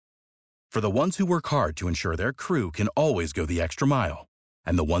For the ones who work hard to ensure their crew can always go the extra mile,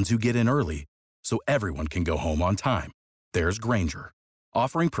 and the ones who get in early so everyone can go home on time, there's Grainger,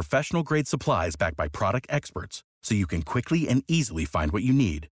 offering professional-grade supplies backed by product experts so you can quickly and easily find what you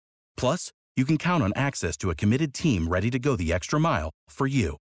need. Plus, you can count on access to a committed team ready to go the extra mile for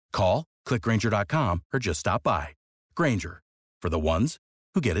you. Call, click Grainger.com, or just stop by. Grainger, for the ones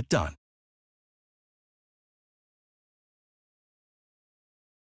who get it done.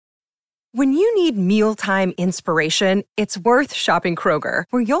 When you need mealtime inspiration, it's worth shopping Kroger,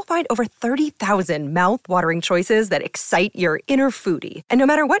 where you'll find over 30,000 mouth-watering choices that excite your inner foodie. And no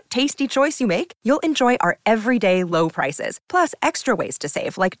matter what tasty choice you make, you'll enjoy our everyday low prices, plus extra ways to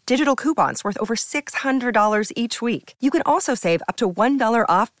save, like digital coupons worth over $600 each week. You can also save up to $1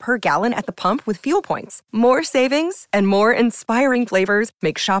 off per gallon at the pump with fuel points. More savings and more inspiring flavors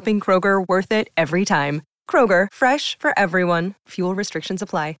make shopping Kroger worth it every time. Kroger, fresh for everyone. Fuel restrictions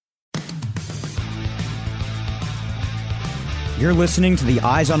apply. You're listening to the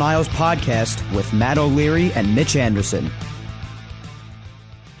Eyes on Isles podcast with Matt O'Leary and Mitch Anderson.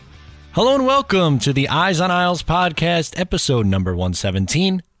 Hello and welcome to the Eyes on Isles podcast, episode number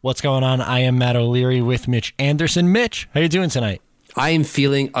 117. What's going on? I am Matt O'Leary with Mitch Anderson. Mitch, how you doing tonight? I am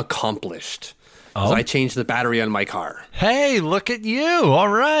feeling accomplished. Oh? I changed the battery on my car. Hey, look at you. All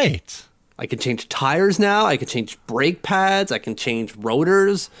right. I can change tires now. I can change brake pads. I can change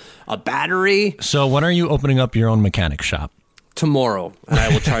rotors, a battery. So when are you opening up your own mechanic shop? Tomorrow, and I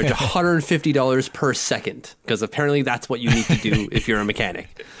will charge $150 per second, because apparently that's what you need to do if you're a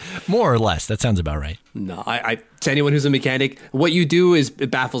mechanic. More or less. That sounds about right. No, I to anyone who's a mechanic, what you do is, it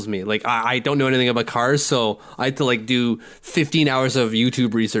baffles me. Like, I don't know anything about cars, so I had to do 15 hours of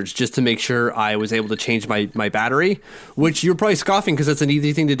YouTube research just to make sure I was able to change my battery, which you're probably scoffing because it's an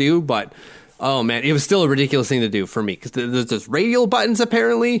easy thing to do, but oh man, it was still a ridiculous thing to do for me, because there's radial buttons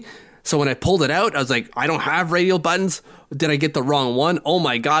apparently. So when I pulled it out, I was like, I don't have radial buttons. Did I get the wrong one? Oh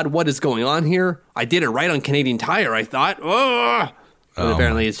my God, what is going on here? I did it right on Canadian Tire, I thought. But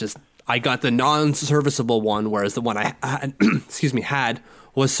apparently it's just, I got the non-serviceable one, whereas the one I had, had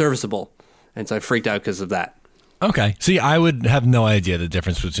was serviceable. And so I freaked out because of that. Okay. See, I would have no idea the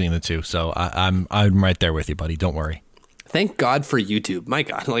difference between the two. So I'm right there with you, buddy. Don't worry. Thank God for YouTube. My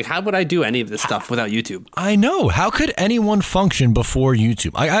God, how would I do any of this stuff without YouTube? I know. How could anyone function before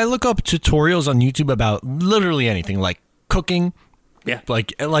YouTube? I look up tutorials on YouTube about literally anything, like cooking. Yeah.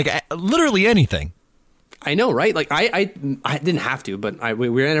 Like literally anything. I know, right? I didn't have to, but we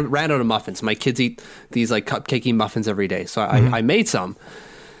ran out of muffins. My kids eat these cupcakey muffins every day, so I made some.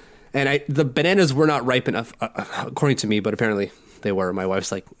 And the bananas were not ripe enough, according to me, but apparently they were. My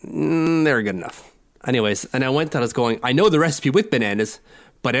wife's like, they're good enough. Anyways, and I went and I was going, I know the recipe with bananas,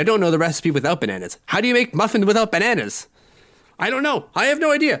 but I don't know the recipe without bananas. How do you make muffins without bananas? I don't know. I have no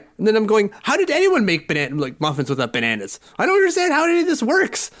idea. And then I'm going, how did anyone make muffins without bananas? I don't understand how any of this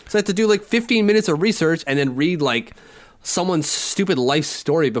works. So I had to do 15 minutes of research and then read someone's stupid life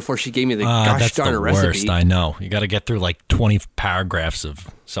story before she gave me the gosh darn recipe. That's the worst, I know. You got to get through 20 paragraphs of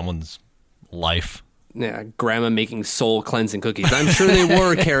someone's life. Yeah, grandma making soul cleansing cookies. I'm sure they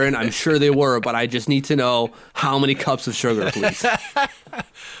were, Karen. I'm sure they were, but I just need to know how many cups of sugar, please.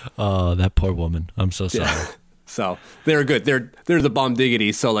 Oh, that poor woman. I'm so sorry. Yeah. So they're good. They're the bomb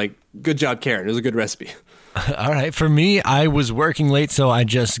diggity. So good job, Karen. It was a good recipe. All right. For me, I was working late, so I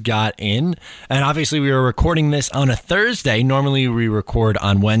just got in. And obviously, we were recording this on a Thursday. Normally, we record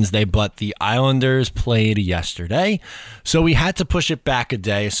on Wednesday, but the Islanders played yesterday. So we had to push it back a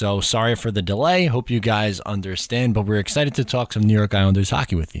day. So sorry for the delay. Hope you guys understand. But we're excited to talk some New York Islanders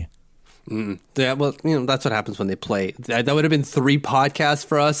hockey with you. Yeah, well, that's what happens when they play. That would have been 3 podcasts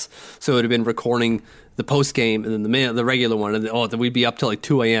for us. So it would have been recording the post game and then the regular one. And then we'd be up till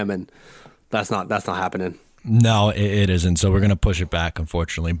 2 a.m. and that's not happening. No, it isn't. So we're going to push it back,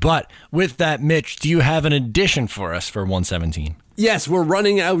 unfortunately. But with that, Mitch, do you have an addition for us for 117? Yes, we're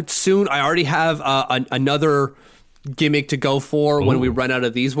running out soon. I already have another gimmick to go for when we run out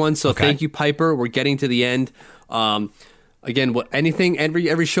of these ones. So Thank you, Piper. We're getting to the end. Again,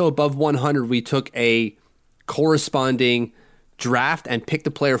 every show above 100, we took a corresponding draft and picked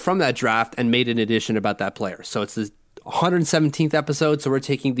a player from that draft and made an edition about that player. So it's this 117th episode, so we're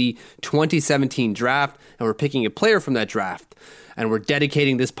taking the 2017 draft and we're picking a player from that draft and we're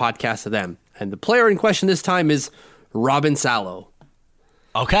dedicating this podcast to them. And the player in question this time is Robin Salo.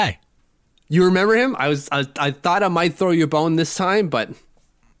 Okay. You remember him? I thought I might throw you a bone this time, but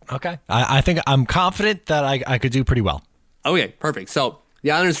okay. I think I'm confident that I could do pretty well. Okay, perfect. So the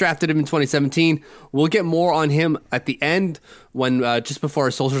Islanders drafted him in 2017. We'll get more on him at the end when just before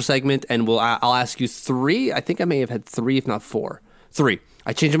our social segment, and I'll ask you 3. I think I may have had 3, if not 4. 3.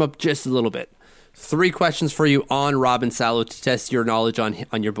 I changed them up just a little bit. 3 questions for you on Robin Salo to test your knowledge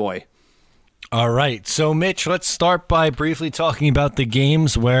on your boy. All right. So, Mitch, let's start by briefly talking about the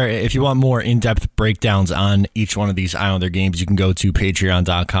games where if you want more in-depth breakdowns on each one of these Islander games, you can go to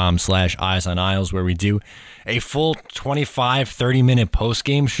patreon.com/EyesOnIsles where we do a full 25, 30-minute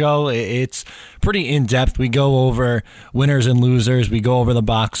post-game show. It's pretty in-depth. We go over winners and losers. We go over the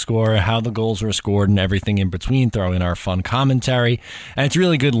box score, how the goals were scored, and everything in between, throw in our fun commentary. And it's a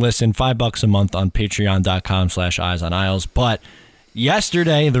really good listen, $5 a month on patreon.com/EyesOnIsles. But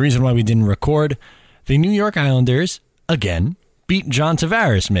yesterday, the reason why we didn't record, the New York Islanders, again, beat John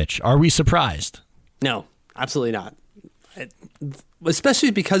Tavares, Mitch. Are we surprised? No, absolutely not.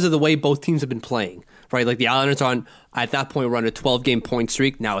 Especially because of the way both teams have been playing, right? Like the Islanders at that point, were on a 12-game point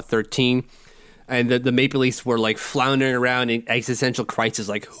streak, now at 13. And the Maple Leafs were like floundering around in existential crisis,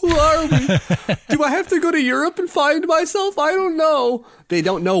 like, who are we? Do I have to go to Europe and find myself? I don't know. They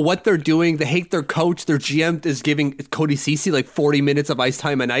don't know what they're doing. They hate their coach. Their GM is giving Cody Ceci like 40 minutes of ice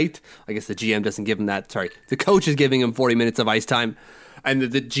time a night. I guess the GM doesn't give him that. Sorry. The coach is giving him 40 minutes of ice time. And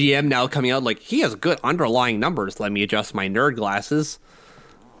the GM now coming out like, he has good underlying numbers. Let me adjust my nerd glasses.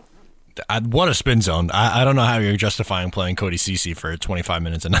 What a spin zone. I don't know how you're justifying playing Cody Ceci for 25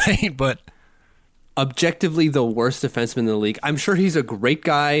 minutes a night, but objectively the worst defenseman in the league. I'm sure he's a great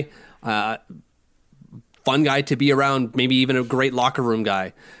guy, fun guy to be around, maybe even a great locker room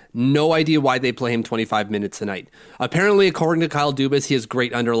guy. No idea why they play him 25 minutes a night. Apparently, according to Kyle Dubas, he has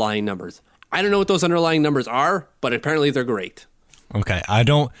great underlying numbers. I don't know what those underlying numbers are, but apparently they're great. Okay, I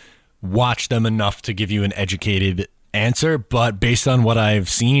don't watch them enough to give you an educated answer, but based on what I've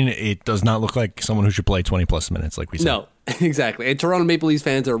seen, it does not look like someone who should play 20-plus minutes, like we said. No, exactly. And Toronto Maple Leafs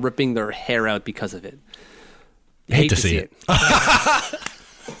fans are ripping their hair out because of it. Hate to see it.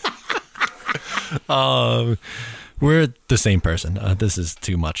 We're the same person. This is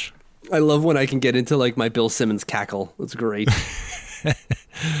too much. I love when I can get into like my Bill Simmons cackle. It's great.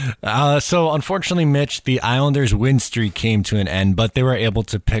 So unfortunately, Mitch, the Islanders' win streak came to an end, but they were able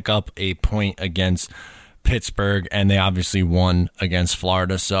to pick up a point against Pittsburgh, and they obviously won against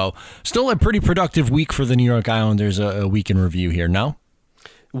Florida. So still a pretty productive week for the New York Islanders, a week in review here, no?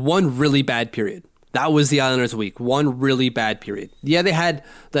 One really bad period. That was the Islanders' week. One really bad period. Yeah, they had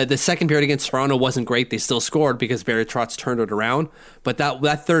the second period against Toronto wasn't great. They still scored because Barry Trotz turned it around. But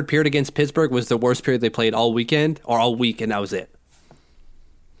that third period against Pittsburgh was the worst period they played all weekend, or all week, and that was it.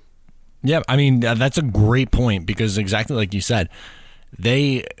 Yeah, I mean, that's a great point because exactly like you said,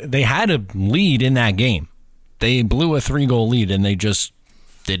 they had a lead in that game. They blew a 3-goal lead, and they just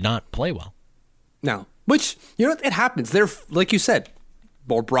did not play well. No. Which, it happens. They're, like you said,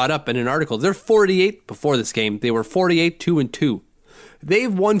 or brought up in an article, they're 48 before this game. They were 48-2-2.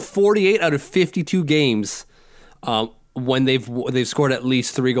 They've won 48 out of 52 games when they've scored at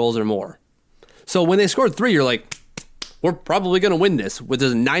least 3 goals or more. So when they scored 3, you're like, we're probably going to win this.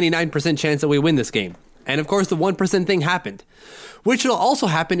 There's a 99% chance that we win this game. And of course, the 1% thing happened, which will also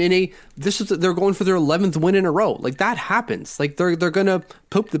happen they're going for their 11th win in a row. Like that happens. Like they're going to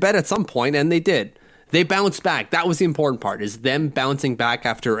poop the bed at some point, and they did. They bounced back. That was the important part, is them bouncing back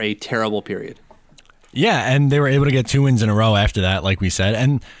after a terrible period. Yeah, and they were able to get 2 wins in a row after that, like we said.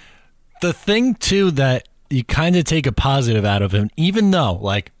 And the thing, too, that you kind of take a positive out of him, even though,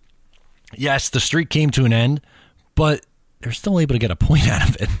 like, yes, the streak came to an end, but they're still able to get a point out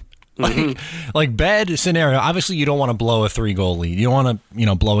of it. Like bad scenario. Obviously, you don't want to blow a 3-goal lead. You don't want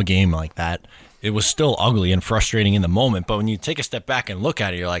to, blow a game like that. It was still ugly and frustrating in the moment. But when you take a step back and look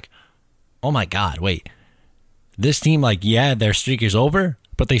at it, you're like, oh my God, wait. This team, their streak is over,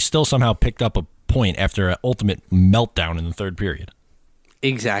 but they still somehow picked up a point after an ultimate meltdown in the third period.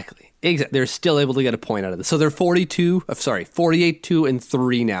 Exactly. They're still able to get a point out of this. So they're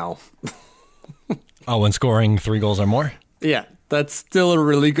 48-2-3 now. Oh, and scoring 3 goals or more? Yeah. That's still a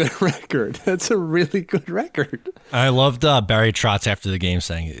really good record. That's a really good record. I loved Barry Trotz after the game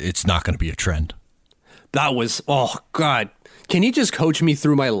saying it's not going to be a trend. That was, oh, God. Can you just coach me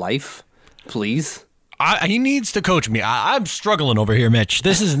through my life, please? He needs to coach me. I'm struggling over here, Mitch.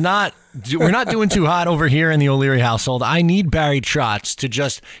 This is not, we're not doing too hot over here in the O'Leary household. I need Barry Trotz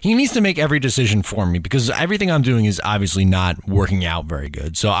to he needs to make every decision for me because everything I'm doing is obviously not working out very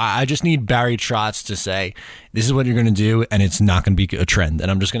good. So I just need Barry Trotz to say, this is what you're going to do, and it's not going to be a trend.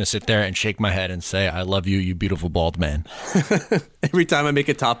 And I'm just going to sit there and shake my head and say, I love you, you beautiful bald man. Every time I make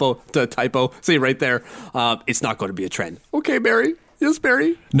a typo, say right there, it's not going to be a trend. Okay, Barry. Yes,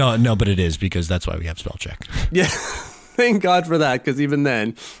 Barry? No, but it is because that's why we have spell check. Yeah, thank God for that because even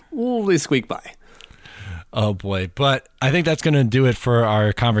then, they squeak by. Oh boy. But I think that's going to do it for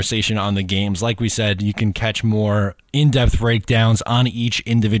our conversation on the games. Like we said, you can catch more in-depth breakdowns on each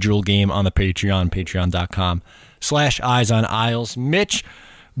individual game on the Patreon, patreon.com/Eyes on Isles. Mitch,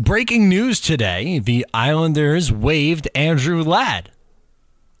 breaking news today, the Islanders waived Andrew Ladd.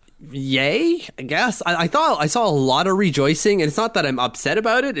 Yay, I guess. I thought I saw a lot of rejoicing, and it's not that I'm upset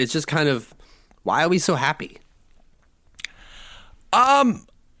about it. It's just kind of, why are we so happy?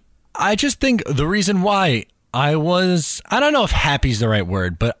 I just think the reason why I don't know if happy is the right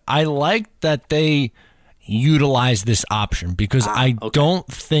word, but I liked that they utilized this option because don't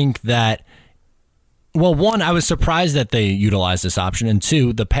think that, well, one, I was surprised that they utilized this option, and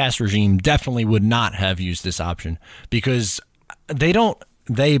two, the past regime definitely would not have used this option because they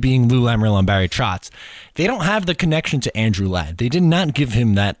being Lou Lamoriello and Barry Trotz, they don't have the connection to Andrew Ladd. They did not give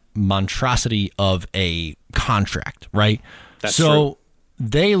him that monstrosity of a contract, right? That's true.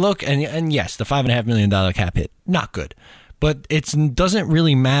 They look, and yes, the $5.5 million cap hit, not good. But it doesn't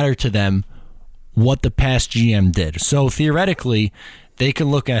really matter to them what the past GM did. So theoretically, they can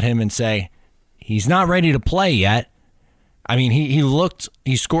look at him and say, he's not ready to play yet. I mean, he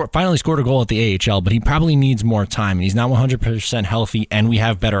finally scored a goal at the AHL, but he probably needs more time. He's not 100% healthy, and we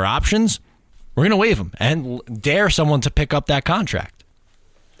have better options. We're going to waive him and dare someone to pick up that contract.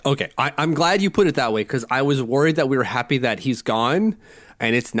 Okay, I'm glad you put it that way because I was worried that we were happy that he's gone,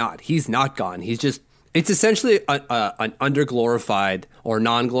 and it's not. He's not gone. It's essentially an underglorified or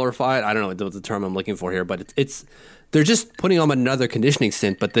non-glorified. I don't know the term I'm looking for here, but they're just putting on another conditioning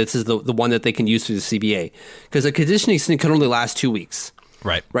stint, but this is the one that they can use through the CBA because a conditioning stint can only last 2 weeks.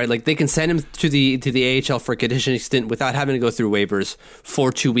 Right. Like they can send him to the AHL for a conditioning stint without having to go through waivers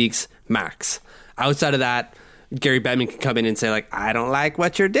for 2 weeks max. Outside of that, Gary Bettman can come in and say, like, I don't like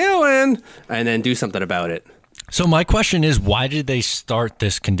what you're doing, and then do something about it. So my question is, why did they start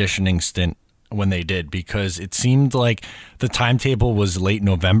this conditioning stint when they did? Because it seemed like the timetable was late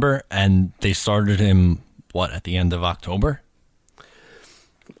November, and they started him, at the end of October?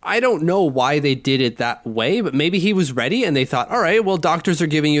 I don't know why they did it that way, but maybe he was ready, and they thought, all right, well, doctors are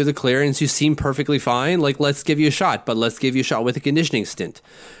giving you the clearance. You seem perfectly fine. Like, let's give you a shot, but let's give you a shot with a conditioning stint.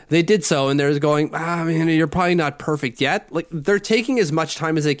 They did so, and they're going, you're probably not perfect yet. Like, they're taking as much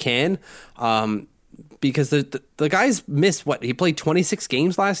time as they can because the guy's missed, he played 26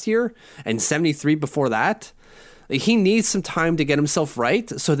 games last year and 73 before that. Like, he needs some time to get himself right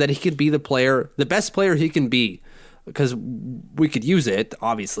so that he could be the best player he can be. Because we could use it,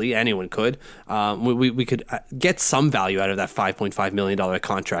 obviously, anyone could. We could get some value out of that $5.5 million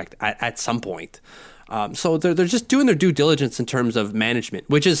contract at some point. So they're just doing their due diligence in terms of management,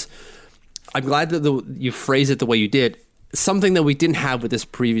 which is, I'm glad that you phrase it the way you did, something that we didn't have with this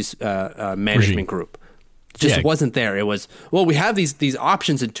previous management group. Just wasn't there. It was, well, we have these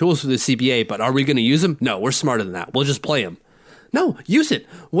options and tools for the CBA, but are we going to use them? No, we're smarter than that. We'll just play them. No, use it.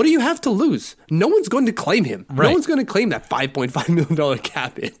 What do you have to lose? No one's going to claim him. Right. No one's going to claim that $5.5 million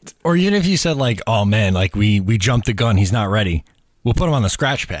cap hit. Or even if you said, like, oh, man, like we jumped the gun. He's not ready. We'll put him on the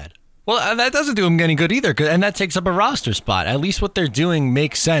scratch pad. Well, that doesn't do him any good either, and that takes up a roster spot. At least what they're doing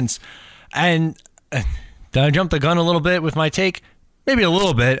makes sense. And did I jump the gun a little bit with my take? Maybe a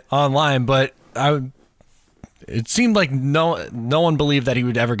little bit online, but it seemed like no one believed that he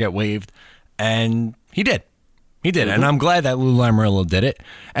would ever get waived, and he did. He did, and I'm glad that Lou Lamoriello did it.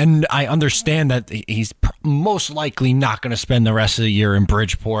 And I understand that he's most likely not going to spend the rest of the year in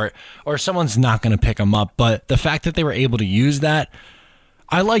Bridgeport, or someone's not going to pick him up. But the fact that they were able to use that,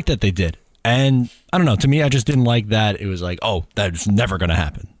 I like that they did. And I don't know, to me, I just didn't like that. It was like, oh, that's never going to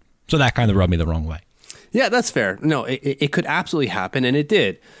happen. So that kind of rubbed me the wrong way. Yeah, that's fair. No, it could absolutely happen, and it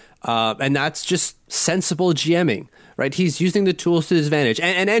did. And that's just sensible GMing. Right, he's using the tools to his advantage,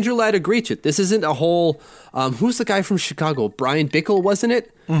 and Andrew Ladd agreed to it. This isn't a whole. Who's the guy from Chicago? Brian Bickle, wasn't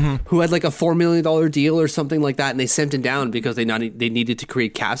it? Mm-hmm. Who had like a $4 million deal or something like that, and they sent him down because they needed to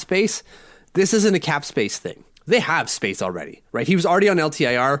create cap space. This isn't a cap space thing. They have space already, right? He was already on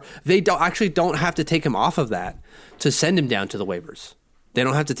LTIR. They don't have to take him off of that to send him down to the waivers. They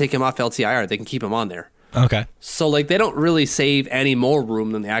don't have to take him off LTIR. They can keep him on there. Okay. So, like, they don't really save any more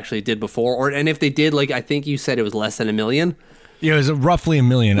room than they actually did before. And if they did, like, I think you said it was less than $1 million. Yeah, it was roughly $1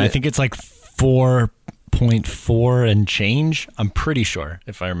 million. Yeah. I think it's like 4.4 and change. I'm pretty sure,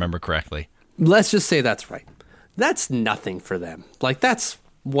 if I remember correctly. Let's just say that's right. That's nothing for them. Like, that's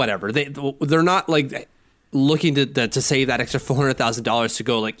whatever. They're not, like, looking to save that extra $400,000 to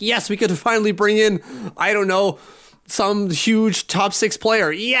go, like, yes, we could finally bring in, I don't know, some huge top 6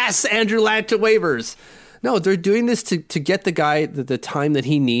 player. Yes, Andrew Ladd to waivers. No, they're doing this to get the guy the time that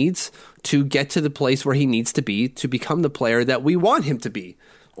he needs to get to the place where he needs to be to become the player that we want him to be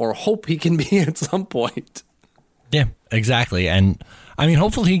or hope he can be at some point. Yeah, exactly. And I mean,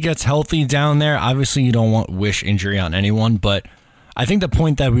 hopefully he gets healthy down there. Obviously, you don't want wish injury on anyone, but I think the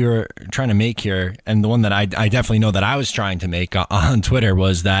point that we were trying to make here, and the one that I definitely know that I was trying to make on Twitter,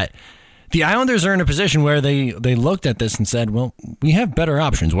 was that the Islanders are in a position where they looked at this and said, well, we have better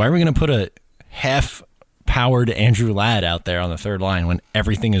options. Why are we going to put a half-powered Andrew Ladd out there on the third line when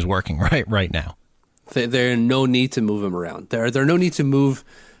everything is working right now? There's no need to move him around. There's no need to move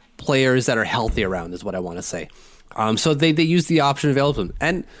players that are healthy around, is what I want to say. So they use the option available to him.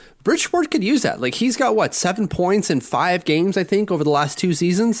 And Bridgeport could use that. Like, he's got, 7 points in 5 games, I think, over the last 2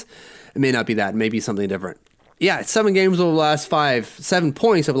 seasons. It may not be that. It may be something different. Yeah, 7 games over the last 7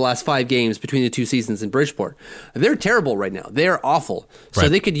 points over the last 5 games between the 2 seasons in Bridgeport. They're terrible right now. They're awful. So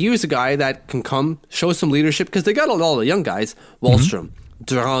they could use a guy that can come, show some leadership, because they got all the young guys. Wahlstrom,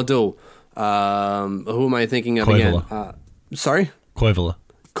 Durando, who am I thinking of Koivula. again? Sorry?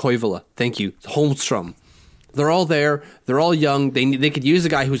 Koivula. Thank you. Holmstrom. They're all there. They're all young. They could use a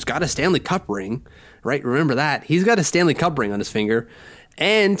guy who's got a Stanley Cup ring, right? Remember that. He's got a Stanley Cup ring on his finger,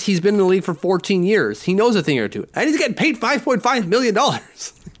 and he's been in the league for 14 years. He knows a thing or two, and he's getting paid $5.5 million.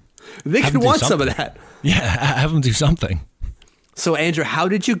 They could want some of that. Yeah, have him do something. So, Andrew, how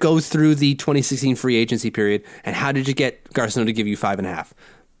did you go through the 2016 free agency period, and how did you get Garceau to give you 5.5?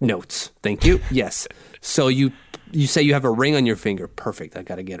 Notes. Thank you. Yes. So you say you have a ring on your finger. Perfect. I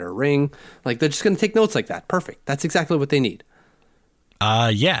got to get a ring. Like, they're just going to take notes like that. Perfect. That's exactly what they need.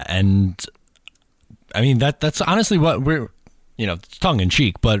 Yeah. And I mean, that's honestly what we're, it's tongue in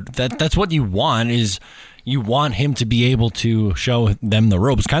cheek, but that's what you want, is you want him to be able to show them the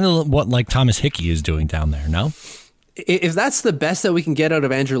ropes. Kind of what like Thomas Hickey is doing down there. No? If that's the best that we can get out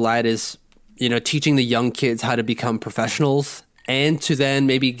of Andrew Ladd is, teaching the young kids how to become professionals and to then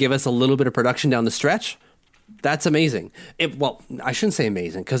maybe give us a little bit of production down the stretch, that's amazing. Well, I shouldn't say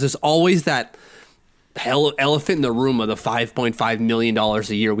amazing, because there's always that elephant in the room of the $5.5 million a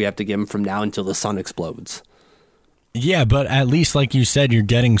year we have to give him from now until the sun explodes. Yeah, but at least, like you said, you're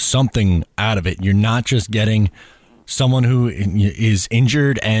getting something out of it. You're not just getting someone who is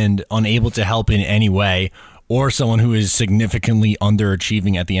injured and unable to help in any way, or someone who is significantly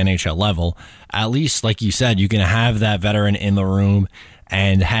underachieving at the NHL level. At least, like you said, you can have that veteran in the room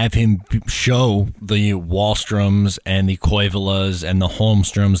and have him show the Wahlstroms and the Koivulas and the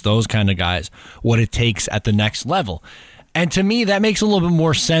Holmstroms, those kind of guys, what it takes at the next level. And to me, that makes a little bit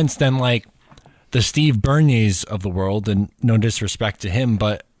more sense than like the Steve Berniers of the world, and no disrespect to him,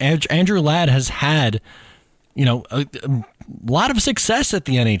 but Andrew Ladd has had, a lot of success at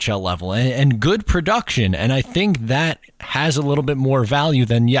the NHL level and good production. And I think that has a little bit more value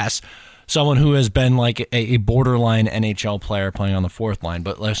than, yes, someone who has been like a borderline NHL player playing on the fourth line,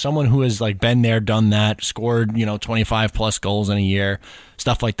 but like someone who has like been there, done that, scored, 25 plus goals in a year,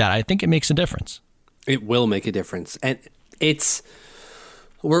 stuff like that. I think it makes a difference. It will make a difference. And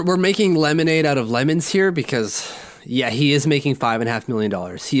we're making lemonade out of lemons here, because he is making $5.5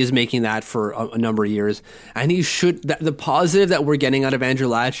 million. He is making that for a number of years. And he should, the positive that we're getting out of Andrew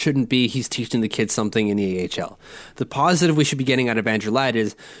Ladd shouldn't be he's teaching the kids something in the AHL. The positive we should be getting out of Andrew Ladd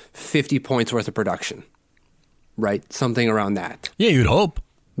is 50 points worth of production, right? Something around that. Yeah, you'd hope.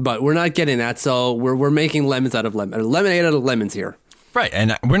 But we're not getting that, so we're making lemonade out of lemons here. Right,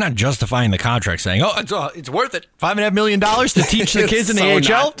 and we're not justifying the contract saying, it's worth it. $5.5 million to teach the kids in the AHL?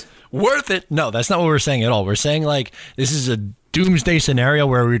 Not. Worth it. No, that's not what we're saying at all. We're saying like this is a doomsday scenario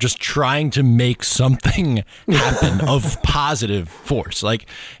where we're just trying to make something happen of positive force. Like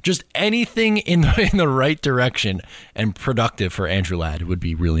just anything in the right direction and productive for Andrew Ladd would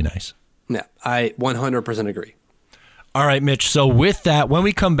be really nice. Yeah, I 100% agree. All right, Mitch. So with that, when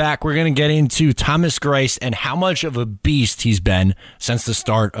we come back, we're going to get into Thomas Greiss and how much of a beast he's been since the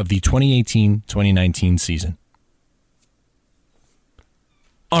start of the 2018-2019 season.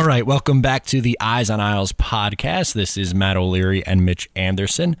 All right, welcome back to the Eyes on Isles podcast. This is Matt O'Leary and Mitch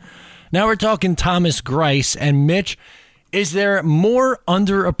Anderson. Now we're talking Thomas Greiss. And Mitch, is there more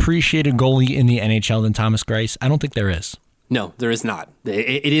underappreciated goalie in the NHL than Thomas Greiss? I don't think there is. No, there is not.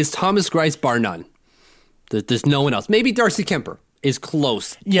 It is Thomas Greiss bar none. There's no one else. Maybe Darcy Kemper is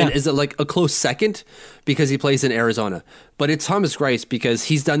close. Yeah. And is it like a close second because he plays in Arizona? But it's Thomas Greiss because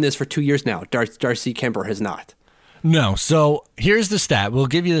he's done this for 2 years now. Darcy Kemper has not. No. So here's the stat. We'll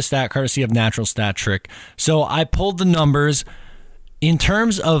give you the stat courtesy of Natural Stat Trick. So I pulled the numbers in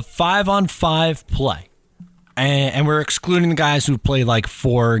terms of 5-on-5 play. And we're excluding the guys who play like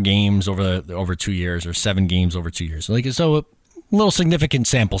 4 games over 2 years or 7 games over 2 years. So a little significant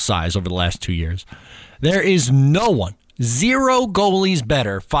sample size over the last 2 years. There is no one, 0 goalies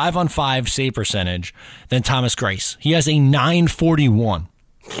better 5-on-5 save percentage than Thomas Greiss. He has a .941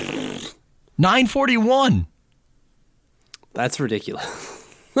 .941. That's ridiculous.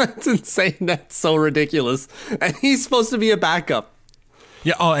 That's insane. That's so ridiculous. And he's supposed to be a backup.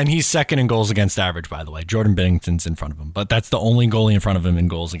 Yeah. Oh, and he's second in goals against average, by the way. Jordan Binnington's in front of him, but that's the only goalie in front of him in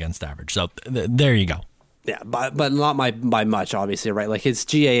goals against average. So there you go. Yeah, but not by much, obviously, right? Like his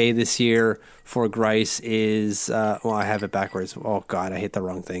GAA this year for Greiss is, well, I have it backwards. Oh, God, I hit the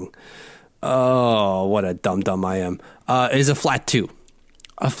wrong thing. Oh, what a dumb I am. Is a flat 2.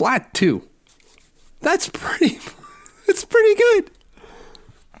 A flat 2. That's pretty good. That's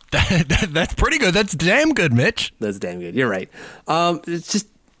pretty good. That's damn good, Mitch. That's damn good. You're right. It's just,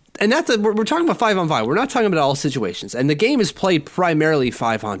 and we're talking about 5-on-5. We're not talking about all situations. And the game is played primarily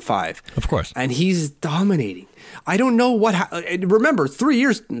 5-on-5. Of course. And he's dominating. I don't know remember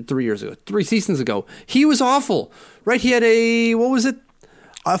 3 seasons ago, he was awful, right? He had a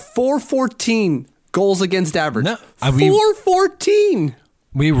 414 goals against average. No, 414.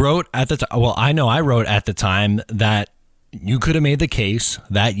 We wrote at the time. Well, I know I wrote at the time that you could have made the case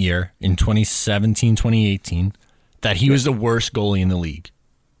that year in 2017, 2018, that he was the worst goalie in the league.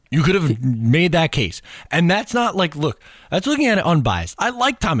 You could have made that case. And that's not like, look, that's looking at it unbiased. I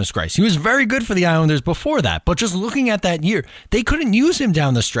like Thomas Greiss. He was very good for the Islanders before that. But just looking at that year, they couldn't use him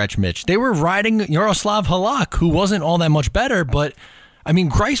down the stretch, Mitch. They were riding Yaroslav Halak, who wasn't all that much better, but I mean,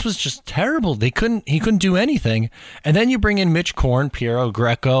 Greiss was just terrible. He couldn't do anything. And then you bring in Mitch Korn, Piero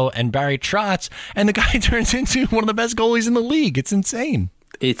Greco, and Barry Trotz, and the guy turns into one of the best goalies in the league. It's insane.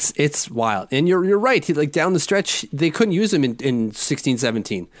 It's wild. And you're right. Like down the stretch, they couldn't use him in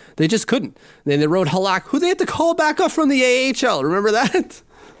 16-17. They just couldn't. Then they wrote Halak, who they had to call back up from the AHL. Remember that?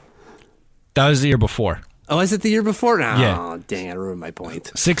 That was the year before. Oh, is it the year before? No, yeah. Dang, I ruined my point.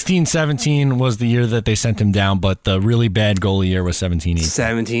 16-17 was the year that they sent him down, but the really bad goalie year was 17-18.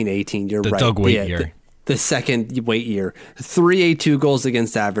 17-18, you're right. The Doug Weight year. The second Weight year. 382 goals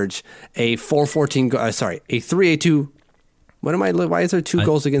against average, a 414, a 382. Why is there two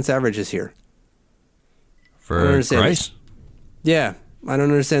goals against averages here? For Greiss? Yeah, I don't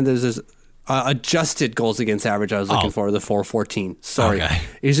understand. There's this adjusted goals against average I was looking for, the 414. Sorry. Okay.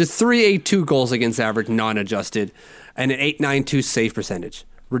 It's just 382 goals against average, non-adjusted, and an 892 save percentage.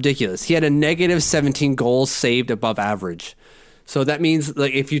 Ridiculous. He had a negative 17 goals saved above average. So that means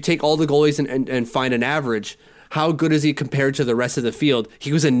like if you take all the goalies and find an average, how good is he compared to the rest of the field?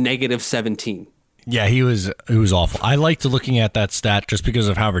 He was a negative 17. Yeah, he was awful. I liked looking at that stat just because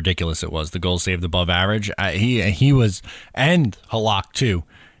of how ridiculous it was. The goals saved above average. He was, and Halak too.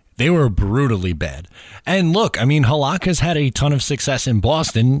 They were brutally bad. And look, I mean, Halak has had a ton of success in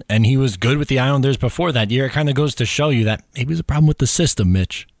Boston, and he was good with the Islanders before that year. It kind of goes to show you that maybe it was a problem with the system,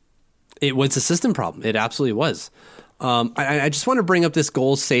 Mitch. It was a system problem. It absolutely was. I just want to bring up this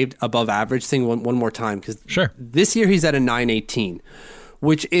goals saved above average thing one more time because sure. This year he's at a 918.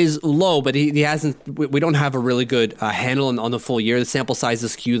 Which is low, but he hasn't. We don't have a really good handle on the full year. The sample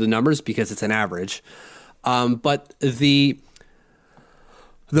sizes skew the numbers because it's an average. But the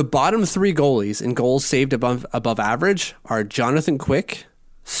bottom three goalies in goals saved above average are Jonathan Quick,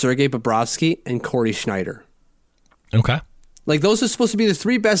 Sergei Bobrovsky, and Corey Schneider. Okay. Like those are supposed to be the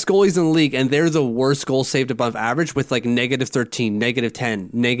three best goalies in the league, and they're the worst goals saved above average with like negative 13, negative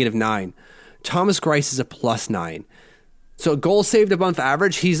 10, negative 9. Thomas Greiss is a plus 9. So goals saved above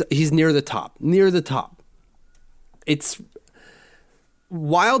average, he's near the top. Near the top. It's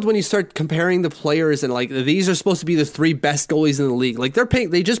wild when you start comparing the players and like these are supposed to be the three best goalies in the league. Like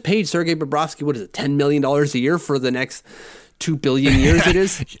they just paid Sergei Bobrovsky, what is it, $10 million a year for the next 2 billion years it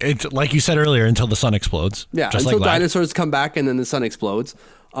is? It's like you said earlier, until the sun explodes. Yeah, just until like dinosaurs come back and then the sun explodes.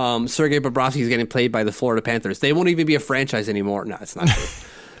 Sergei Bobrovsky is getting played by the Florida Panthers. They won't even be a franchise anymore. No, it's not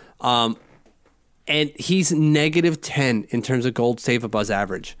true. And he's negative 10 in terms of goals saved above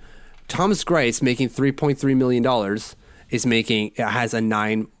average. Thomas Greiss, making $3.3 million, has a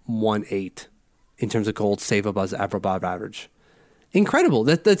 918 in terms of goals saved above average. Incredible.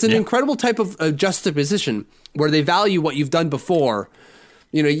 That's an incredible type of juxtaposition where they value what you've done before.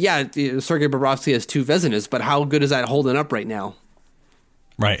 You know, Sergei Bobrovsky has 2 Vezinas, but how good is that holding up right now?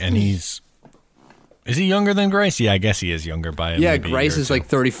 Right, and is he younger than Greiss? Yeah, I guess he is younger by Greiss is like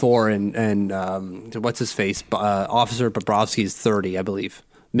 34, and what's his face? Officer Bobrovsky is 30, I believe,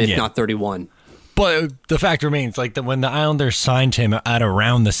 not 31. But the fact remains, like when the Islanders signed him at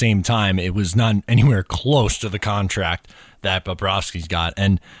around the same time, it was not anywhere close to the contract that Bobrovsky's got.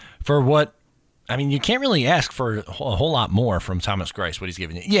 And for what, I mean, you can't really ask for a whole lot more from Thomas Greiss, what he's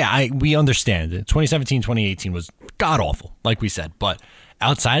giving you. Yeah, we understand it. 2017, 2018 was god-awful, like we said, but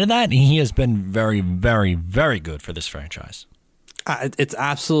outside of that, he has been very, very, very good for this franchise.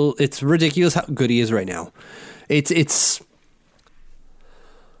 It's ridiculous how good he is right now. It's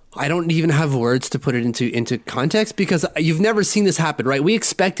I don't even have words to put it into context because you've never seen this happen, right? We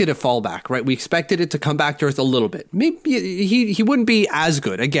expected a fallback, right? We expected it to come back to earth a little bit. Maybe he wouldn't be as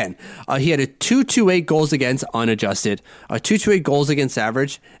good. Again, he had a 228 goals against unadjusted, a 228 goals against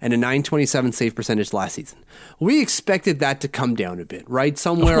average, and a 927 save percentage last season. We expected that to come down a bit, right?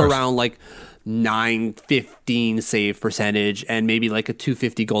 Somewhere around like 915 save percentage and maybe like a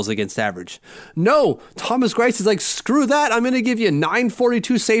 250 goals against average. No, Thomas Greiss is like, screw that. I'm going to give you a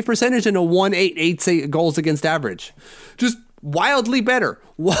 942 save percentage and a 188 goals against average. Just wildly better.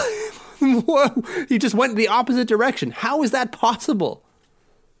 He just went in the opposite direction. How is that possible?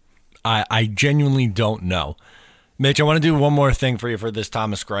 I genuinely don't know. Mitch, I want to do one more thing for you for this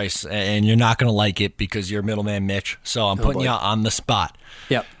Thomas Greiss, and you're not going to like it because you're middleman Mitch, so I'm putting you on the spot.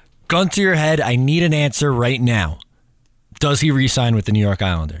 Yep. Gun to your head, I need an answer right now. Does he re-sign with the New York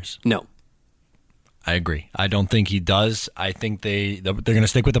Islanders? No. I agree. I don't think he does. I think they're going to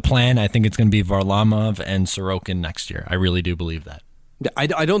stick with the plan. I think it's going to be Varlamov and Sorokin next year. I really do believe that.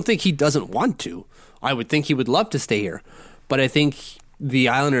 I don't think he doesn't want to. I would think he would love to stay here. But I think the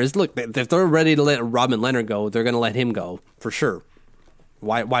Islanders, look, if they're ready to let Robin Leonard go, they're going to let him go for sure.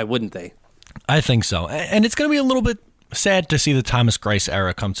 Why wouldn't they? I think so. And it's going to be a little bit sad to see the Thomas Greiss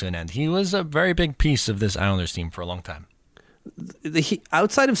era come to an end. He was a very big piece of this Islanders team for a long time.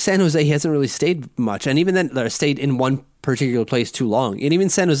 Outside of San Jose, he hasn't really stayed much. And even then, stayed in one particular place too long. And even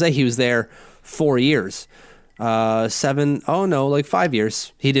San Jose, he was there 4 years. 5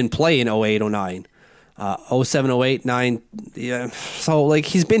 years. He didn't play in 08, 09. 07, 08, 09. Yeah. So, like,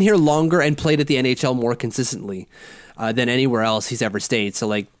 he's been here longer and played at the NHL more consistently than anywhere else he's ever stayed. So,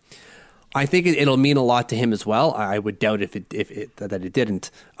 like, I think it'll mean a lot to him as well. I would doubt that it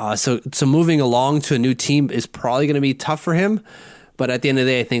didn't. So moving along to a new team is probably going to be tough for him. But at the end of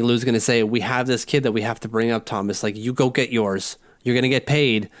the day, I think Lou's going to say, we have this kid that we have to bring up, Thomas. Like, you go get yours. You're going to get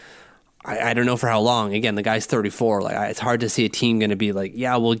paid. I don't know for how long. Again, the guy's 34. Like, it's hard to see a team going to be like,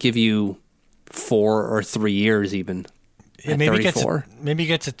 yeah, we'll give you 4 or 3 years even. Yeah, maybe he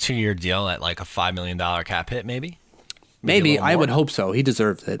gets a 2-year deal at like a $5 million cap hit, maybe? Maybe. I would hope so. He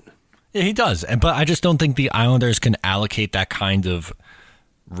deserves it. Yeah, he does. But I just don't think the Islanders can allocate that kind of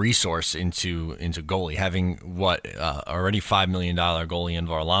resource into goalie. Having already $5 million goalie in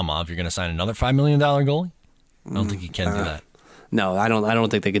Varlamov, you're going to sign another $5 million goalie? I don't think you can do that. No, I don't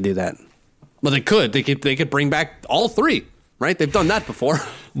think they could do that. Well, they could. They could bring back all 3, right? They've done that before.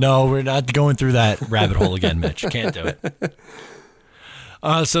 No, we're not going through that rabbit hole again, Mitch. Can't do it.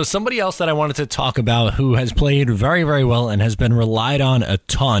 So somebody else that I wanted to talk about who has played very, very well and has been relied on a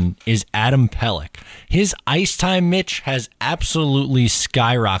ton is Adam Pelech. His ice time, Mitch, has absolutely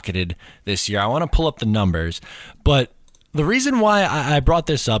skyrocketed this year. I want to pull up the numbers, but the reason why I brought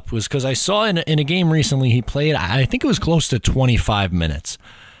this up was because I saw in a game recently he played, I think it was close to 25 minutes.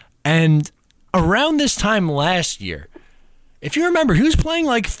 And around this time last year, if you remember, he was playing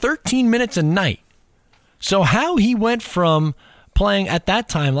like 13 minutes a night. So how he went from playing at that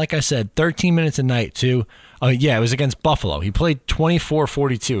time, like I said, 13 minutes a night to, it was against Buffalo. He played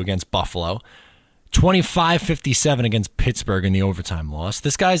 24-42 against Buffalo, 25-57 against Pittsburgh in the overtime loss.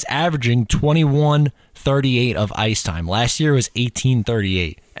 This guy's averaging 21-38 of ice time. Last year was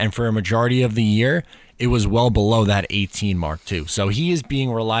 18-38, and for a majority of the year, it was well below that 18 mark too. So he is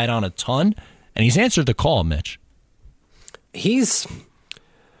being relied on a ton, and he's answered the call, Mitch.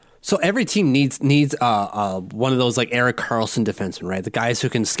 So every team needs one of those like Erik Karlsson defensemen, right? The guys who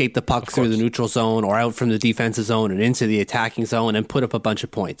can skate the puck through the neutral zone or out from the defensive zone and into the attacking zone and put up a bunch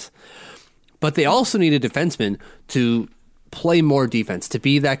of points. But they also need a defenseman to play more defense, to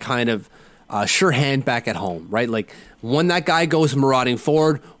be that kind of sure hand back at home, right? Like when that guy goes marauding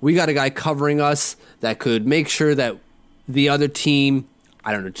forward, we got a guy covering us that could make sure that the other team,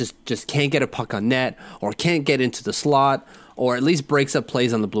 I don't know, just can't get a puck on net or can't get into the slot, or at least breaks up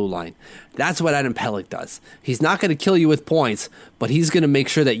plays on the blue line. That's what Adam Pelech does. He's not going to kill you with points, but he's going to make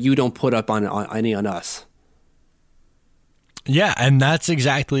sure that you don't put up on any on us. Yeah, and that's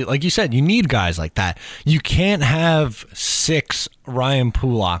exactly, like you said, you need guys like that. You can't have 6 Ryan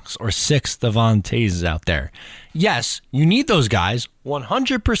Pulaks or 6 Devon Toews out there. Yes, you need those guys,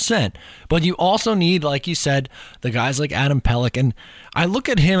 100%, but you also need, like you said, the guys like Adam Pelech. And I look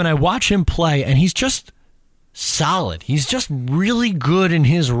at him and I watch him play, and he's just solid. He's just really good in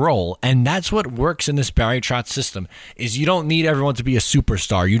his role, and that's what works in this Barry Trotz system, is you don't need everyone to be a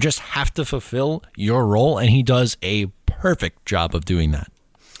superstar. You just have to fulfill your role, and he does a perfect job of doing that.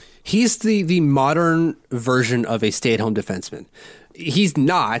 He's the modern version of a stay-at-home defenseman. He's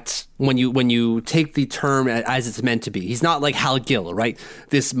not, when you take the term as it's meant to be, he's not like Hal Gill, right?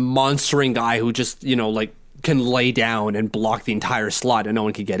 This monstering guy who just, like can lay down and block the entire slot and no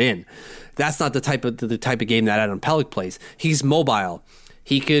one can get in. That's not the type of game that Adam Pelech plays. He's mobile.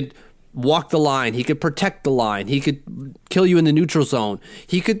 He could walk the line. He could protect the line. He could kill you in the neutral zone.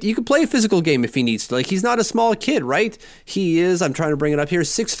 You could play a physical game if he needs to. Like, he's not a small kid, right? He is, I'm trying to bring it up here,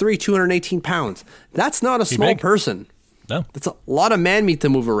 6'3", 218 pounds. That's not a small person. No. That's a lot of man meat to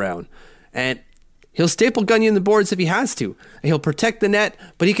move around. And he'll staple gun you in the boards if he has to. And he'll protect the net,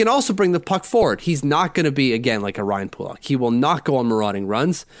 but he can also bring the puck forward. He's not going to be, again, like a Ryan Pulock. He will not go on marauding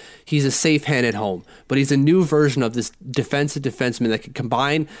runs. He's a safe hand at home. But he's a new version of this defensive defenseman that could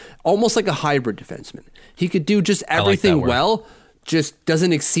combine almost like a hybrid defenseman. He could do just everything well, just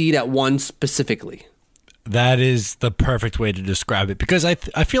doesn't exceed at one specifically. That is the perfect way to describe it, because I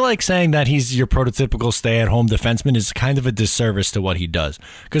feel like saying that he's your prototypical stay-at-home defenseman is kind of a disservice to what he does,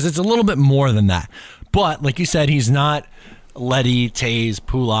 because it's a little bit more than that. But like you said, he's not Leddy, Taves,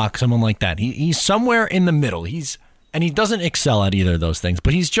 Pulock, someone like that. He's somewhere in the middle. And he doesn't excel at either of those things,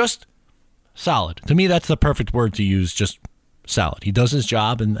 but he's just solid. To me, that's the perfect word to use, just solid. He does his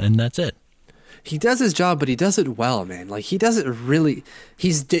job, and that's it. He does his job, but he does it well, man. Like, he does it really.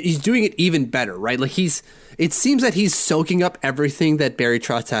 He's doing it even better, right? Like, it seems that he's soaking up everything that Barry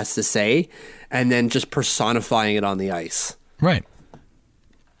Trotz has to say, and then just personifying it on the ice. Right.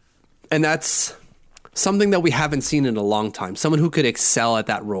 And that's something that we haven't seen in a long time. Someone who could excel at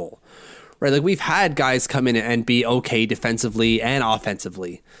that role, right? Like, we've had guys come in and be okay defensively and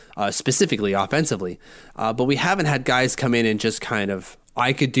offensively, specifically offensively, but we haven't had guys come in and just kind of,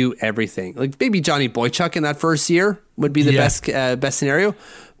 I could do everything. Like, maybe Johnny Boychuk in that first year would be the best scenario.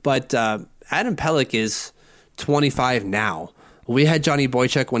 But Adam Pelech is 25 now. We had Johnny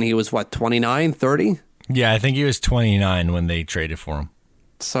Boychuk when he was, 29, 30? Yeah, I think he was 29 when they traded for him.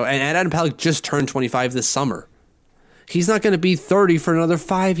 So, and Adam Pelech just turned 25 this summer. He's not going to be 30 for another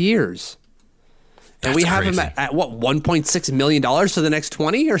 5 years. And we have him at what, $1.6 million for the next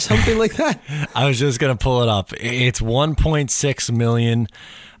 20 or something like that? I was just going to pull it up. It's $1.6 million.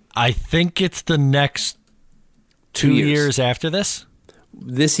 I think it's the next 2 years after this.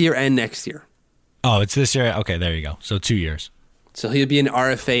 This year and next year. Oh, it's this year. Okay, there you go. So 2 years. So he'll be an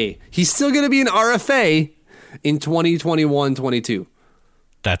RFA. He's still going to be an RFA in 2021-22.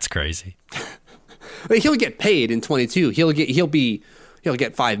 That's crazy. He'll get paid in 22. He'll get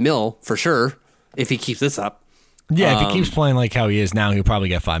 $5 million for sure. If he keeps this up. Yeah, if he keeps playing like how he is now, he'll probably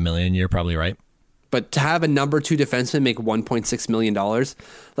get $5 million. You're probably right. But to have a number 2 defenseman make $1.6 million,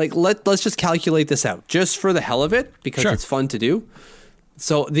 like let's just calculate this out just for the hell of it, because it's fun to do.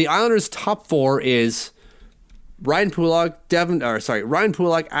 So the Islanders' top 4 is Ryan Pulock, Adam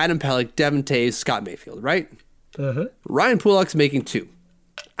Pelech, Devon Toews, Scott Mayfield, right? Uh-huh. Ryan Pulock's making 2.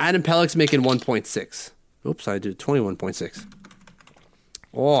 Adam Pelech's making 1.6. Oops, I did 21.6.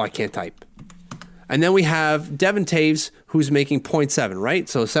 Oh, I can't type. And then we have Devon Toews, who's making 0.7, right?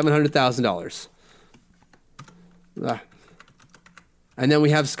 So $700,000. And then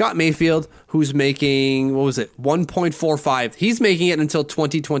we have Scott Mayfield, who's making, 1.45. He's making it until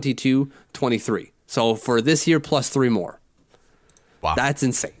 2022-23. So for this year, plus 3 more. Wow. That's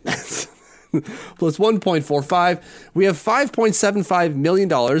insane. Plus 1.45. We have $5.75 million,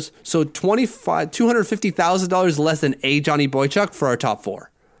 so $250,000 less than a Johnny Boychuk for our top 4.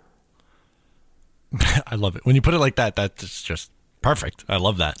 I love it. When you put it like that, that's just perfect. I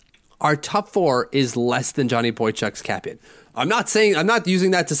love that. Our top 4 is less than Johnny Boychuk's cap hit. I'm not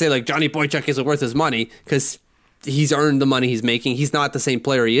using that to say like Johnny Boychuk isn't worth his money, because he's earned the money he's making. He's not the same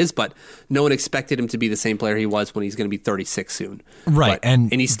player he is, but no one expected him to be the same player he was when he's going to be 36 soon. Right.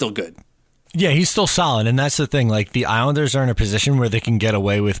 And he's still good. Yeah, he's still solid. And that's the thing. Like, the Islanders are in a position where they can get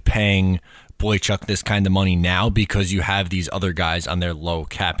away with paying Boychuk this kind of money now because you have these other guys on their low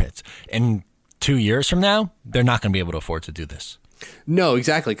cap hits. And 2 years from now, they're not going to be able to afford to do this. No,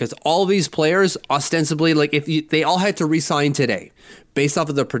 exactly, because all these players, ostensibly, like if they all had to re-sign today, based off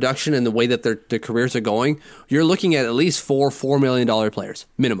of their production and the way that their careers are going, you're looking at least $4 million players,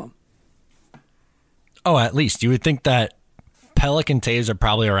 minimum. Oh, at least. You would think that Pelech and Toews are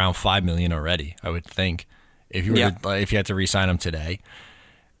probably around $5 million already, I would think, if you if you had to re-sign them today.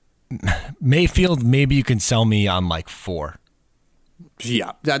 Mayfield, maybe you can sell me on like 4.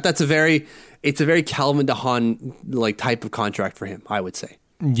 Yeah, it's a very Calvin DeHaan like type of contract for him, I would say.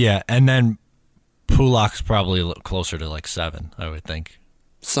 Yeah, and then Pulak's probably closer to like 7, I would think.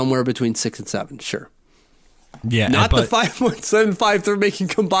 Somewhere between 6 and 7, sure. Yeah, not the 5.75 they're making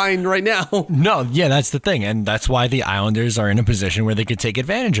combined right now. No, yeah, that's the thing, and that's why the Islanders are in a position where they could take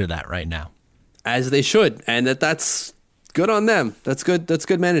advantage of that right now, as they should, and that's good on them. That's good. That's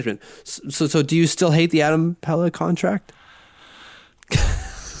good management. So do you still hate the Adam Pelech contract?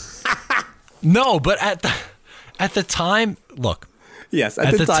 No, but At the time, look. Yes,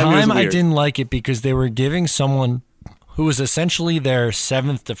 at the time it was I weird. didn't like it because they were giving someone who was essentially their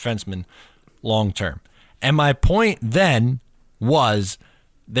seventh defenseman long term. And my point then was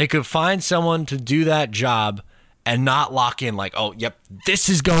they could find someone to do that job and not lock in like, oh, yep, this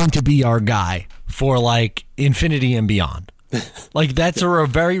is going to be our guy for like infinity and beyond. Like that's a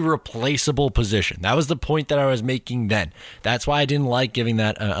very replaceable position. That was the point that I was making then. That's why I didn't like giving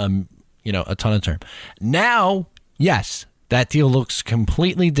that a ton of term. Now, yes, that deal looks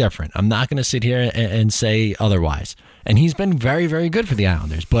completely different. I'm not going to sit here and say otherwise. And he's been very, very good for the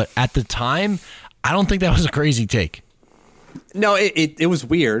Islanders. But at the time, I don't think that was a crazy take. No, it was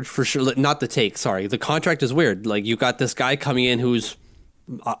weird for sure. Not the take, sorry. The contract is weird. Like you got this guy coming in who's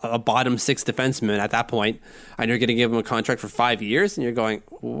a bottom six defenseman at that point, and you're going to give him a contract for 5 years, and you're going,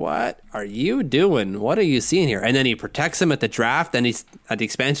 what are you doing? What are you seeing here? And then he protects him at the draft, and he's at the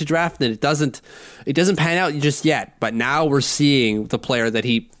expansion draft, and it doesn't pan out just yet. But now we're seeing the player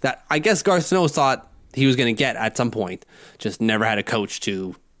that I guess Garth Snow thought he was going to get at some point, just never had a coach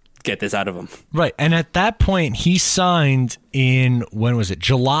to get this out of him. Right, and at that point, he signed in, when was it?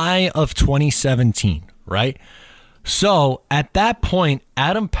 July of 2017, right? So at that point,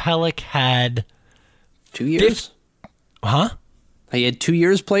 Adam Pelech had 2 years. He had 2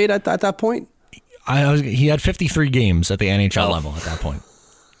 years played at that point. He had 53 games at the NHL level at that point.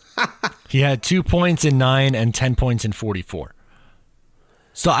 He had 2 points in 9 and 10 points in 44.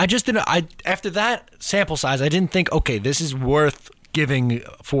 So I just didn't. After that sample size, I didn't think, okay, this is worth giving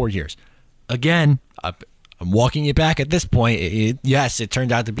 4 years. Again, I'm walking it back at this point. Yes, it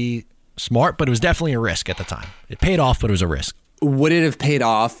turned out to be smart, but it was definitely a risk at the time. It paid off, but it was a risk. Would it have paid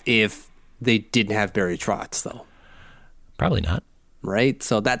off if they didn't have Barry Trotz, though? Probably not. Right?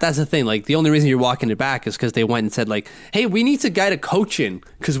 So that's the thing. Like, the only reason you're walking it back is because they went and said, like, hey, we need a guy to coach in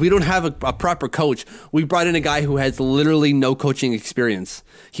because we don't have a proper coach. We brought in a guy who has literally no coaching experience.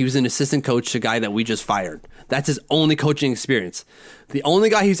 He was an assistant coach, a guy that we just fired. That's his only coaching experience. The only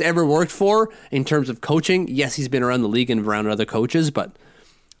guy he's ever worked for in terms of coaching, yes, he's been around the league and around other coaches, but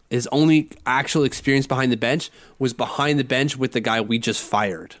his only actual experience behind the bench was behind the bench with the guy we just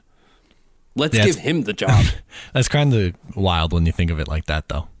fired. Let's give him the job. That's kind of wild when you think of it like that,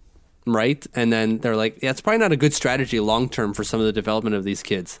 though. Right? And then they're like, yeah, it's probably not a good strategy long-term for some of the development of these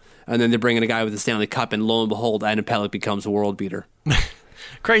kids. And then they're bringing a guy with the Stanley Cup, and lo and behold, Adam Pelech becomes a world beater.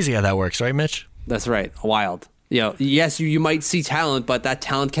 Crazy how that works, right, Mitch? That's right. Wild. Yes, you might see talent, but that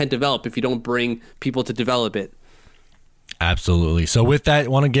talent can't develop if you don't bring people to develop it. Absolutely. So with that, I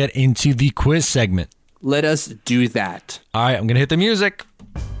want to get into the quiz segment. Let us do that. All right, I'm going to hit the music.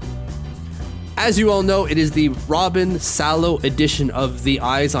 As you all know, it is the Robin Salo edition of the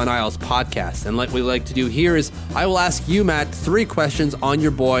Eyes on Isles podcast. And like we like to do here is I will ask you, Matt, 3 questions on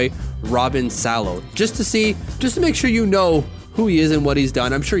your boy, Robin Salo, just to make sure you know who he is and what he's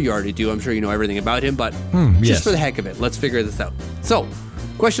done. I'm sure you already do. I'm sure you know everything about him, but just for the heck of it, let's figure this out. So,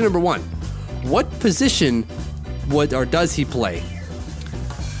 question number 1. What position does he play?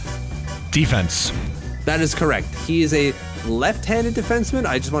 Defense. That is correct. He is a left-handed defenseman.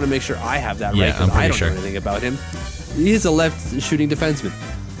 I just want to make sure I have that right Yeah, because I don't know anything about him. He is a left shooting defenseman.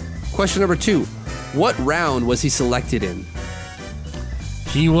 Question number 2. What round was he selected in?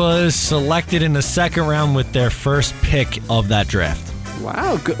 He was selected in the second round with their first pick of that draft.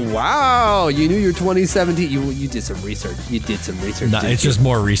 Wow. Good. Wow. You knew your 2017. You did some research. No, it's just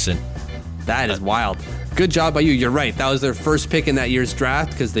more recent. That is wild. Good job by you. You're right. That was their first pick in that year's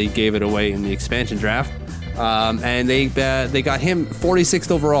draft because they gave it away in the expansion draft. And they got him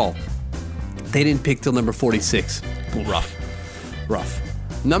 46th overall. They didn't pick till number 46. Rough.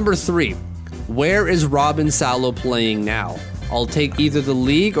 Number 3. Where is Robin Salo playing now? I'll take either the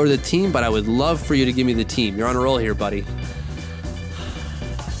league or the team, but I would love for you to give me the team. You're on a roll here, buddy.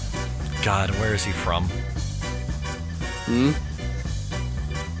 God, where is he from?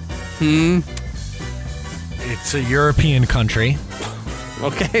 It's a European country.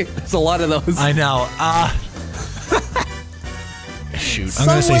 Okay, there's a lot of those. I know. Shoot, I'm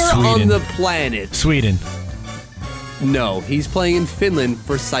going to say Somewhere Sweden. on the planet. Sweden. No, he's playing in Finland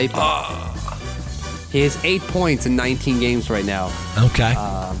for Saipa. He has 8 points in 19 games right now. Okay.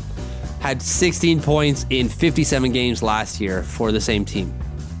 Had 16 points in 57 games last year for the same team.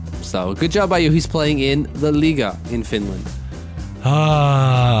 So, good job by you. He's playing in the Liga in Finland.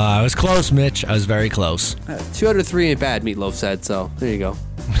 I was close, Mitch. I was very close. 2 out of 3 ain't bad, Meatloaf said, so there you go.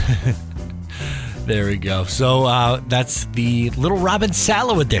 There we go. So that's the little Robin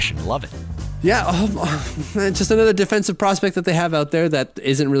Salo edition. Love it. Yeah, just another defensive prospect that they have out there that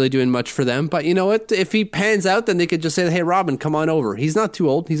isn't really doing much for them. But you know what? If he pans out, then they could just say, hey, Robin, come on over. He's not too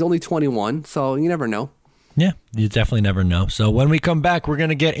old. He's only 21, so you never know. Yeah, you definitely never know. So when we come back, we're going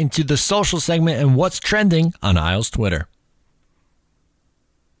to get into the social segment and what's trending on Isles Twitter.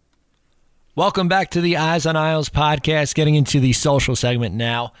 Welcome back to the Eyes on Isles podcast, getting into the social segment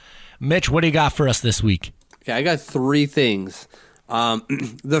now. Mitch, what do you got for us this week? Okay, I got 3 things.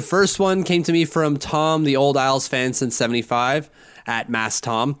 The first one came to me from Tom, the old Isles fan since 75, at Mass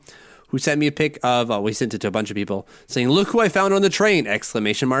Tom, who sent me a pic of, we sent it to a bunch of people, saying, "Look who I found on the train!" !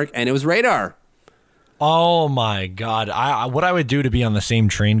 And it was Radar. Oh my God. What I would do to be on the same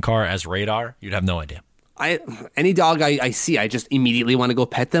train car as Radar, you'd have no idea. Any dog I see, I just immediately want to go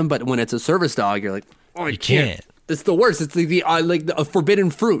pet them. But when it's a service dog, you're like, oh, you can't. It's the worst. It's like a forbidden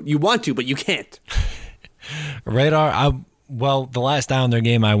fruit. You want to, but you can't. Radar. The last Islander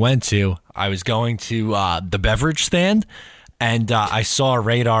game I went to, I was going to the beverage stand, and I saw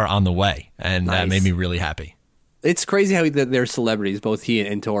Radar on the way, and that made me really happy. It's crazy how they're celebrities, both he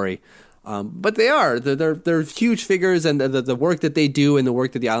and Tori. But they're huge figures, and the work that they do and the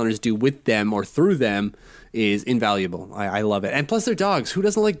work that the Islanders do with them or through them is invaluable. I love it. And plus they're dogs. Who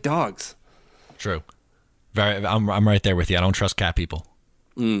doesn't like dogs? True. I'm right there with you. I don't trust cat people.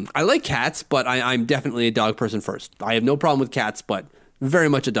 I like cats, but I'm definitely a dog person first. I have no problem with cats, but very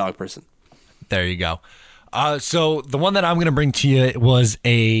much a dog person. There you go. So the one that I'm going to bring to you was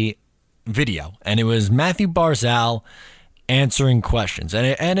a video, and it was Matthew Barzal answering questions,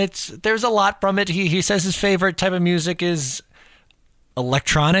 and there's a lot from it. He says his favorite type of music is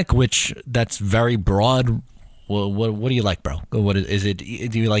electronic, which that's very broad. Well, what do you like, bro? What is it?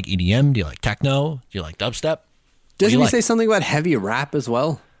 Do you like EDM? Do you like techno? Do you like dubstep? Doesn't he say something about heavy rap as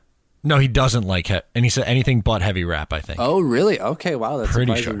well? No, he doesn't like it, and he said anything but heavy rap, I think. Oh, really? Okay, wow, that's pretty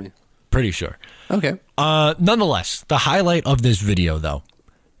surprising sure. me. Pretty sure. Okay. Nonetheless, the highlight of this video, though,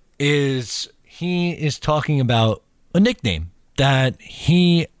 is he is talking about a nickname that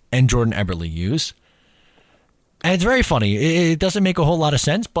he and Jordan Eberle use. And it's very funny. It doesn't make a whole lot of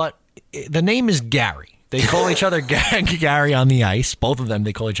sense, but the name is Gary. They call each other Gary on the ice. Both of them,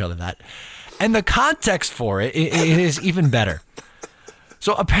 they call each other that. And the context for it is even better.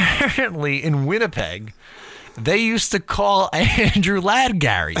 So apparently in Winnipeg, they used to call Andrew Ladd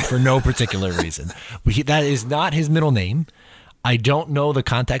Gary for no particular reason. That is not his middle name. I don't know the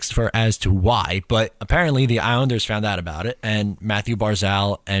context as to why, but apparently the Islanders found out about it, and Matthew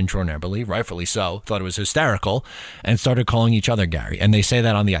Barzal and Jordan Eberle, rightfully so, thought it was hysterical and started calling each other Gary. And they say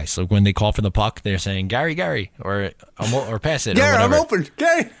that on the ice. So when they call for the puck, they're saying Gary, or pass it. Gary, or I'm open.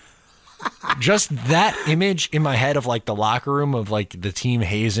 Gary. Just that image in my head of like the locker room of like the team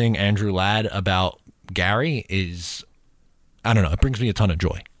hazing Andrew Ladd about Gary is, I don't know, it brings me a ton of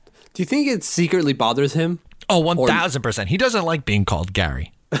joy. Do you think it secretly bothers him? Oh, 1,000%. He doesn't like being called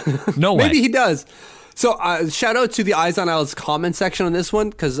Gary. No way. Maybe he does. So shout out to the Eyes on Isles comment section on this one,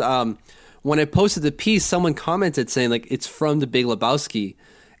 because when I posted the piece, someone commented saying like it's from The Big Lebowski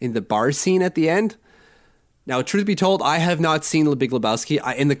in the bar scene at the end. Now, truth be told, I have not seen The Big Lebowski.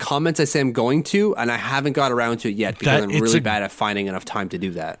 In the comments, I say I'm going to, and I haven't got around to it yet because I'm really bad at finding enough time to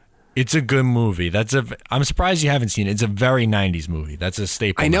do that. It's a good movie. I'm surprised you haven't seen it. It's a very 90s movie. That's a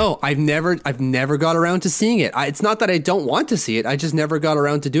staple. I know. I've never got around to seeing it. It's not that I don't want to see it. I just never got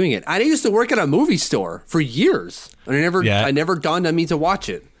around to doing it. I used to work at a movie store for years, and I never dawned on me to watch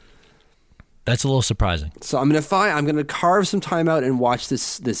it. That's a little surprising. So I'm gonna carve some time out and watch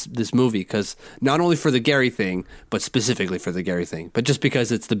this movie, because not only for the Gary thing, but specifically for the Gary thing, but just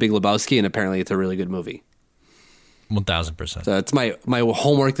because it's The Big Lebowski and apparently it's a really good movie. 1,000%. So it's my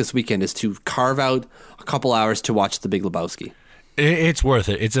homework this weekend is to carve out a couple hours to watch The Big Lebowski. It's worth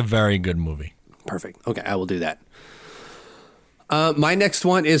it. It's a very good movie. Perfect. Okay, I will do that. My next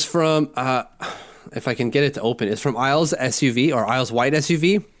one is from, if I can get it to open, it's from Isles SUV, or Isles White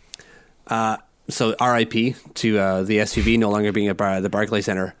SUV. So RIP to the SUV no longer being at the Barclays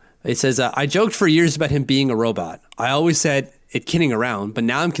Center. It says, I joked for years about him being a robot. I always said it kidding around, but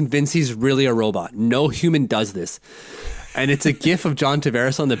now I'm convinced he's really a robot. No human does this. And it's a gif of John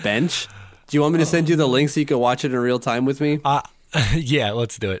Tavares on the bench. Do you want me to send you the link so you can watch it in real time with me? Yeah,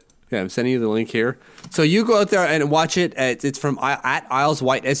 let's do it. Yeah, I'm sending you the link here. So you go out there and watch it. It's from at Isles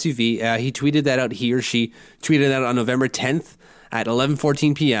White SUV. He tweeted that out. He or she tweeted that out on November 10th at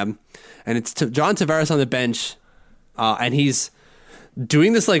 11:14 p.m. And it's John Tavares on the bench, and he's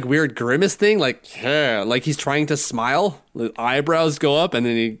doing this like weird grimace thing, like he's trying to smile. The eyebrows go up, and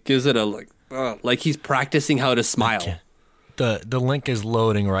then he gives it a like he's practicing how to smile. The link is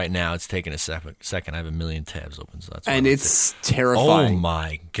loading right now. It's taking a second. I have a million tabs open, so that's it's terrifying. Oh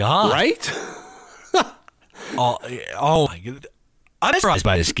my god! Right? oh my god! I'm surprised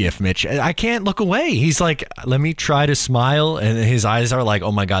by this gift, Mitch. I can't look away. He's like, let me try to smile. And his eyes are like,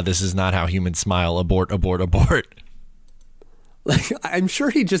 oh my God, this is not how humans smile. Abort, abort, abort. Like, I'm sure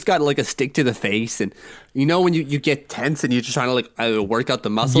he just got like a stick to the face. And you know, when you get tense and you're just trying to like work out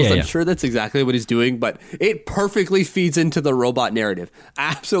the muscles, I'm sure that's exactly what he's doing. But it perfectly feeds into the robot narrative.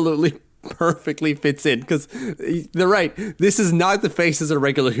 Absolutely perfectly fits in, because they're right. This is not the faces a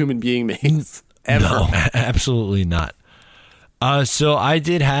regular human being makes. Ever. No, absolutely not. So I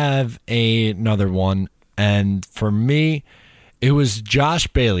did have another one, and for me, it was Josh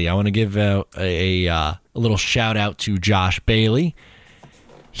Bailey. I want to give a little shout out to Josh Bailey.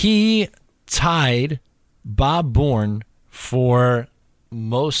 He tied Bob Bourne for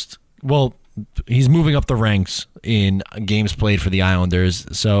most. Well, he's moving up the ranks in games played for the Islanders.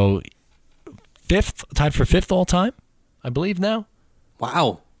 So tied for fifth all time, I believe now.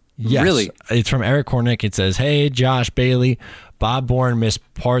 Wow. Yes. Really? It's from Eric Hornick. It says, hey, Josh Bailey. Bob Bourne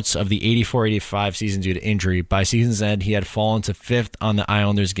missed parts of the 84-85 season due to injury. By season's end, he had fallen to fifth on the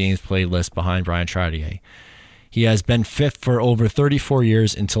Islanders games played list behind Brian Trottier. He has been fifth for over 34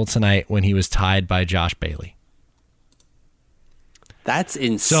 years until tonight when he was tied by Josh Bailey. That's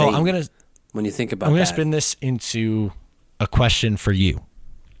insane. So I'm gonna, when you think about I'm going that. to spin this into a question for you.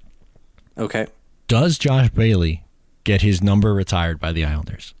 Okay. Does Josh Bailey get his number retired by the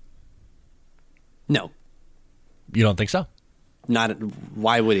Islanders? No. You don't think so? Not.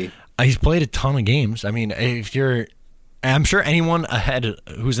 Why would he? He's played a ton of games. I mean, I'm sure anyone ahead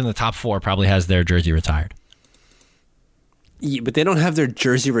who's in the top four probably has their jersey retired. Yeah, but they don't have their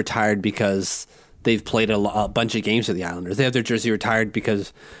jersey retired because they've played a bunch of games for the Islanders. They have their jersey retired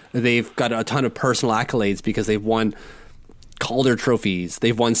because they've got a ton of personal accolades, because they've won Calder trophies.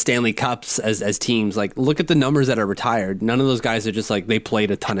 They've won Stanley Cups as teams. Like, look at the numbers that are retired. None of those guys are just like they played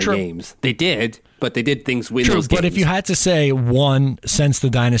a ton of games. They did, but they did things win those games. But if you had to say one since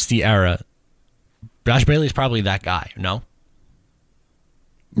the Dynasty era, Josh Bailey's probably that guy, no?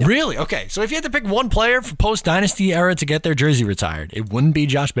 Really? Okay. So if you had to pick one player for post-Dynasty era to get their jersey retired, it wouldn't be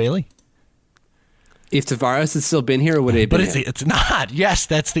Josh Bailey? If Tavares had still been here, would it have been him? It's not. Yes,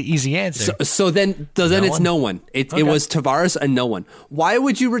 that's the easy answer. So then it's no one. It was Tavares and no one. Why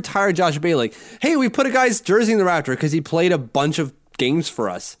would you retire Josh Bailey? Like, hey, we put a guy's jersey in the rafter because he played a bunch of games for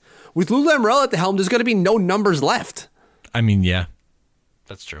us. With Lou Lamoriello at the helm, there's going to be no numbers left. I mean, yeah,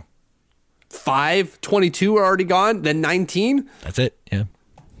 that's true. 5, 22 are already gone, then 19. That's it, yeah.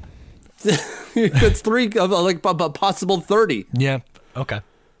 That's 3 of like possible 30. Yeah, okay.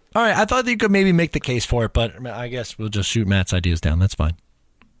 All right, I thought you could maybe make the case for it, but I guess we'll just shoot Matt's ideas down. That's fine.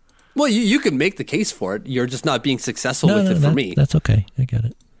 Well, you can make the case for it. You're just not being successful with it for me. That's okay. I get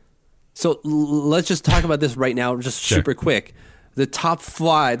it. So let's just talk about this right now, just super quick. The top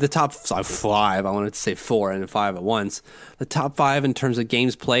five, I wanted to say 4 and 5 at once. The top 5 in terms of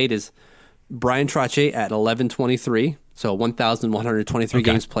games played is Brian Trottier at 1123, so 1,123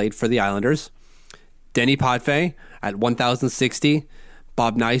 games played for the Islanders. Denny Potvin at 1,060.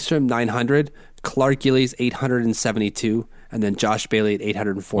 Bob Nystrom, 900. Clark Gillies, 872. And then Josh Bailey at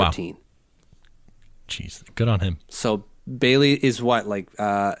 814. Wow. Jeez, good on him. So Bailey is what, like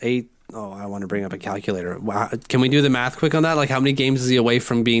 8? Oh, I want to bring up a calculator. Wow. Can we do the math quick on that? Like, how many games is he away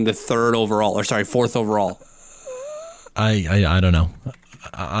from being the 4th overall? I don't know.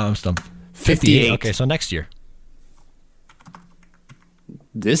 I'm stumped. 58. Okay, so next year.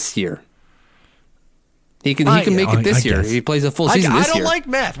 This year. He can make it this year. He plays a full season this year. I don't like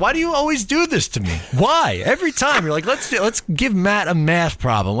math. Why do you always do this to me? Why? Every time you're like, let's give Matt a math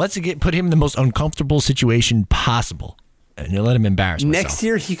problem. Let's put him in the most uncomfortable situation possible, and you let him embarrass himself. Next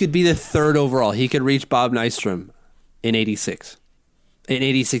year he could be the 3rd overall. He could reach Bob Nystrom in 86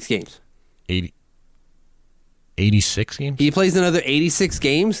 games. 86 games. He plays another 86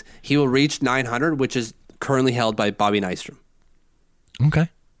 games. He will reach 900, which is currently held by Bobby Nystrom. Okay.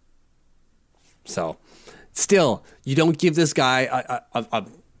 So. Still, you don't give this guy a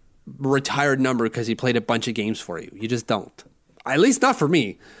retired number because he played a bunch of games for you. You just don't. At least not for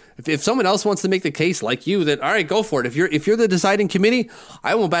me. If someone else wants to make the case like you, then all right, go for it. If you're the deciding committee,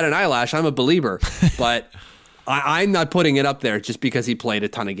 I won't bat an eyelash. I'm a believer, but I'm not putting it up there just because he played a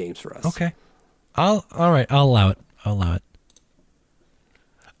ton of games for us. Okay. All right. I'll allow it.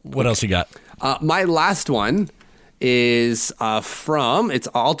 What else you got? My last one is it's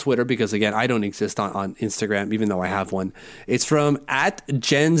all Twitter because, again, I don't exist on Instagram, even though I have one. It's from at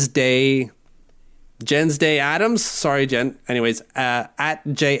Jens Day Adams. Sorry, Jen. Anyways, at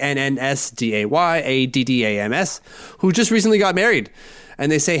JNNSDAYADDAMS, who just recently got married.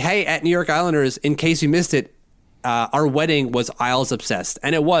 And they say, hey, at New York Islanders, in case you missed it, our wedding was Isles obsessed.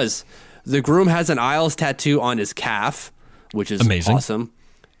 And it was. The groom has an Isles tattoo on his calf, which is amazing. Awesome.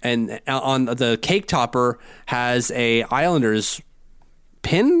 And on the cake topper has a Islanders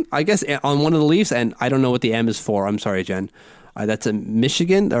pin, I guess, on one of the leaves, and I don't know what the M is for. I'm sorry, Jen. That's a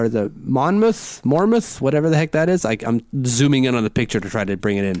Michigan or the Monmouth, whatever the heck that is. I'm zooming in on the picture to try to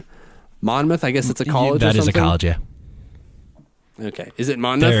bring it in. Monmouth, I guess it's a college. That or is a college, yeah. Okay, is it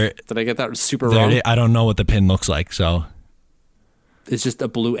Monmouth? Did I get that super wrong? I don't know what the pin looks like, so it's just a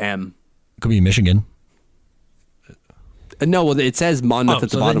blue M. It could be Michigan. No, well, it says Monmouth at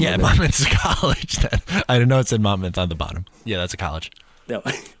the bottom. Yeah, Monmouth's a college. Then I didn't know it said Monmouth on the bottom. Yeah, that's a college. No,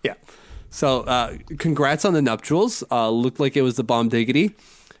 yeah. So, congrats on the nuptials. Looked like it was the bomb diggity.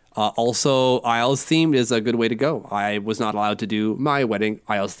 Also, Isles themed is a good way to go. I was not allowed to do my wedding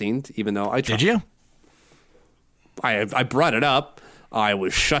Isles themed, even though I tried. Did you? I brought it up. I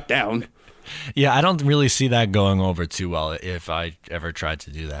was shut down. Yeah, I don't really see that going over too well if I ever tried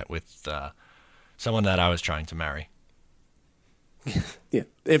to do that with someone that I was trying to marry. Yeah,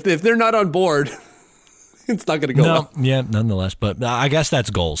 if they're not on board, it's not going to go well. Yeah, nonetheless. But I guess that's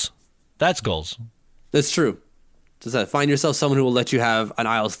goals. That's goals. That's true. Just find yourself someone who will let you have an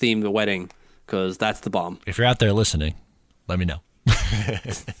Isles themed wedding, because that's the bomb. If you're out there listening, let me know. There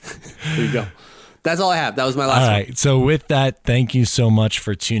you go. That's all I have. That was my last one. All right. So with that, thank you so much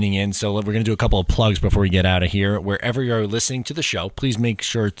for tuning in. So we're going to do a couple of plugs before we get out of here. Wherever you're listening to the show, please make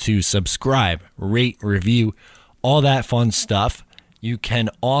sure to subscribe, rate, review, all that fun stuff. You can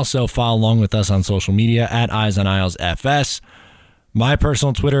also follow along with us on social media at Eyes on Isles FS. My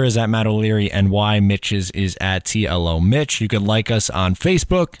personal Twitter is at Matt O'Leary, and Mitch's is at TLO Mitch. You can like us on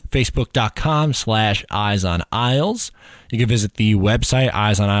Facebook, facebook.com/Eyes on Isles. You can visit the website,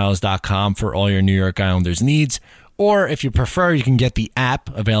 eyesoniisles.com, for all your New York Islanders needs. Or if you prefer, you can get the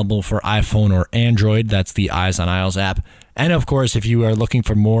app available for iPhone or Android. That's the Eyes on Isles app. And of course, if you are looking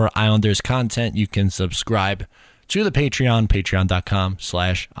for more Islanders content, you can subscribe to the Patreon,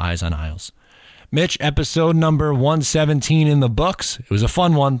 patreon.com/Eyes on Isles. Mitch, episode number 117 in the books. It was a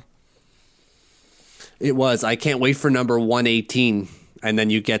fun one. It was. I can't wait for number 118. And then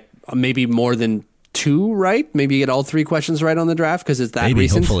you get maybe more than 2 right. Maybe you get all 3 questions right on the draft because it's that maybe,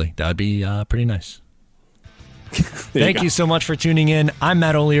 recent. Hopefully. That would be pretty nice. Thank you so much for tuning in. I'm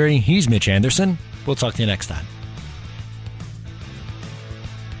Matt O'Leary. He's Mitch Anderson. We'll talk to you next time.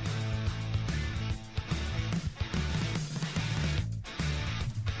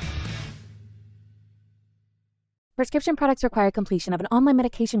 Prescription products require completion of an online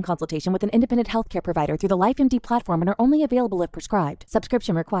medication consultation with an independent healthcare provider through the LifeMD platform and are only available if prescribed.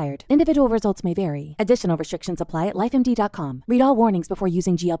 Subscription required. Individual results may vary. Additional restrictions apply at lifemd.com. Read all warnings before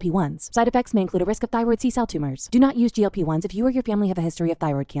using GLP-1s. Side effects may include a risk of thyroid C-cell tumors. Do not use GLP-1s if you or your family have a history of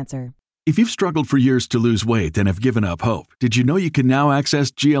thyroid cancer. If you've struggled for years to lose weight and have given up hope, did you know you can now access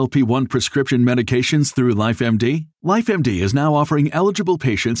GLP-1 prescription medications through LifeMD? LifeMD is now offering eligible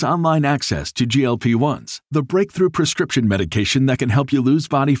patients online access to GLP-1s, the breakthrough prescription medication that can help you lose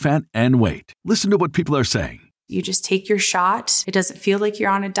body fat and weight. Listen to what people are saying. You just take your shot. It doesn't feel like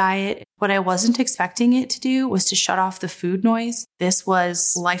you're on a diet. What I wasn't expecting it to do was to shut off the food noise. This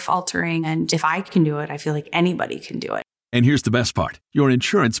was life-altering, and if I can do it, I feel like anybody can do it. And here's the best part. Your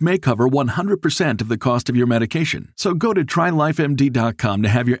insurance may cover 100% of the cost of your medication. So go to TryLifeMD.com to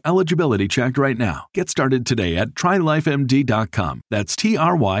have your eligibility checked right now. Get started today at TryLifeMD.com. That's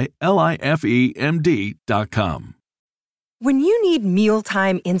TryLifeMD.com. When you need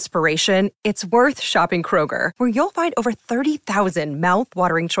mealtime inspiration, it's worth shopping Kroger, where you'll find over 30,000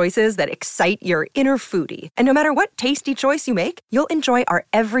 mouth-watering choices that excite your inner foodie. And no matter what tasty choice you make, you'll enjoy our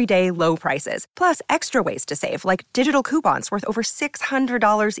everyday low prices, plus extra ways to save, like digital coupons worth over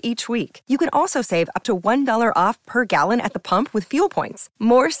 $600 each week. You can also save up to $1 off per gallon at the pump with fuel points.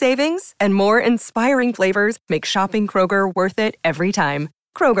 More savings and more inspiring flavors make shopping Kroger worth it every time.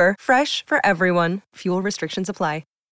 Kroger, fresh for everyone. Fuel restrictions apply.